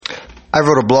I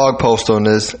wrote a blog post on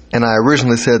this, and I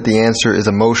originally said the answer is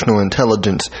emotional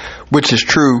intelligence, which is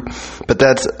true, but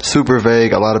that's super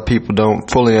vague. A lot of people don't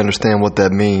fully understand what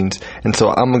that means, and so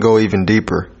I'm going to go even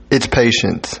deeper. It's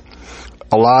patience.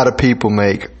 A lot of people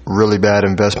make really bad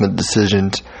investment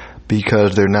decisions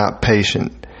because they're not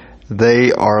patient.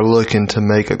 They are looking to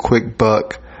make a quick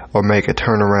buck or make a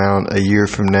turnaround a year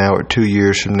from now or 2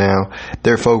 years from now.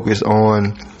 They're focused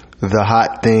on the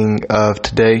hot thing of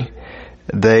today.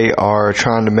 They are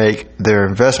trying to make their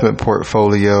investment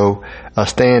portfolio a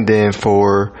stand-in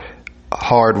for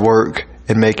hard work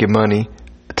and making money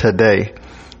today.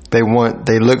 They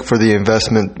look for the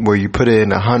investment where you put in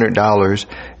 $100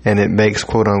 and it makes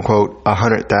quote unquote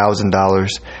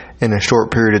 $100,000 in a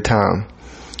short period of time.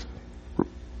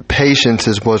 Patience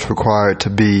is what's required to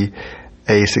be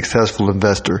a successful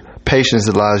investor. Patience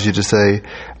allows you to say,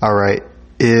 all right,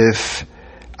 if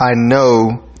I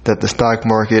know that the stock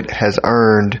market has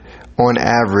earned on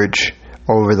average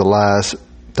over the last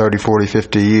 30, 40,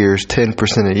 50 years,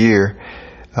 10% a year,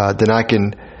 then I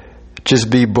can just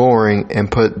be boring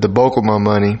and put the bulk of my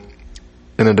money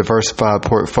in a diversified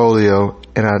portfolio.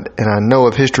 And I know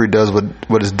if history does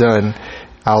what it's done,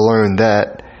 I'll learn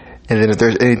that. And then if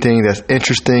there's anything that's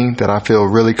interesting that I feel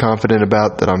really confident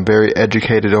about, that I'm very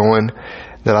educated on,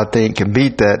 that I think can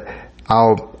beat that,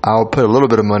 I'll put a little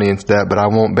bit of money into that, but I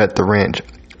won't bet the ranch.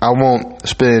 I won't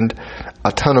spend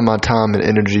a ton of my time and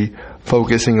energy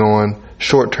focusing on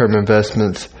short-term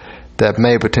investments that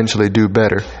may potentially do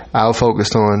better. I'll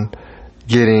focus on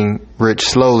getting rich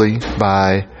slowly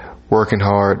by working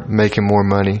hard, making more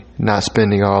money, not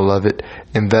spending all of it,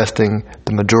 investing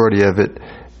the majority of it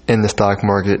in the stock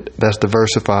market that's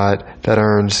diversified,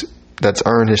 that's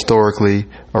earned historically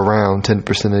around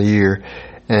 10% a year,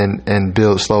 and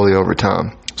build slowly over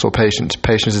time. So patience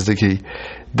is the key.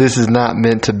 This is not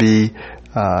meant to be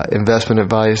investment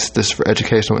advice. This is for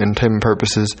educational and entertainment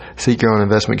purposes. Seek your own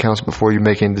investment counsel before you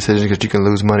make any decisions, because you can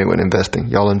lose money when investing.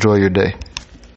 Y'all enjoy your day.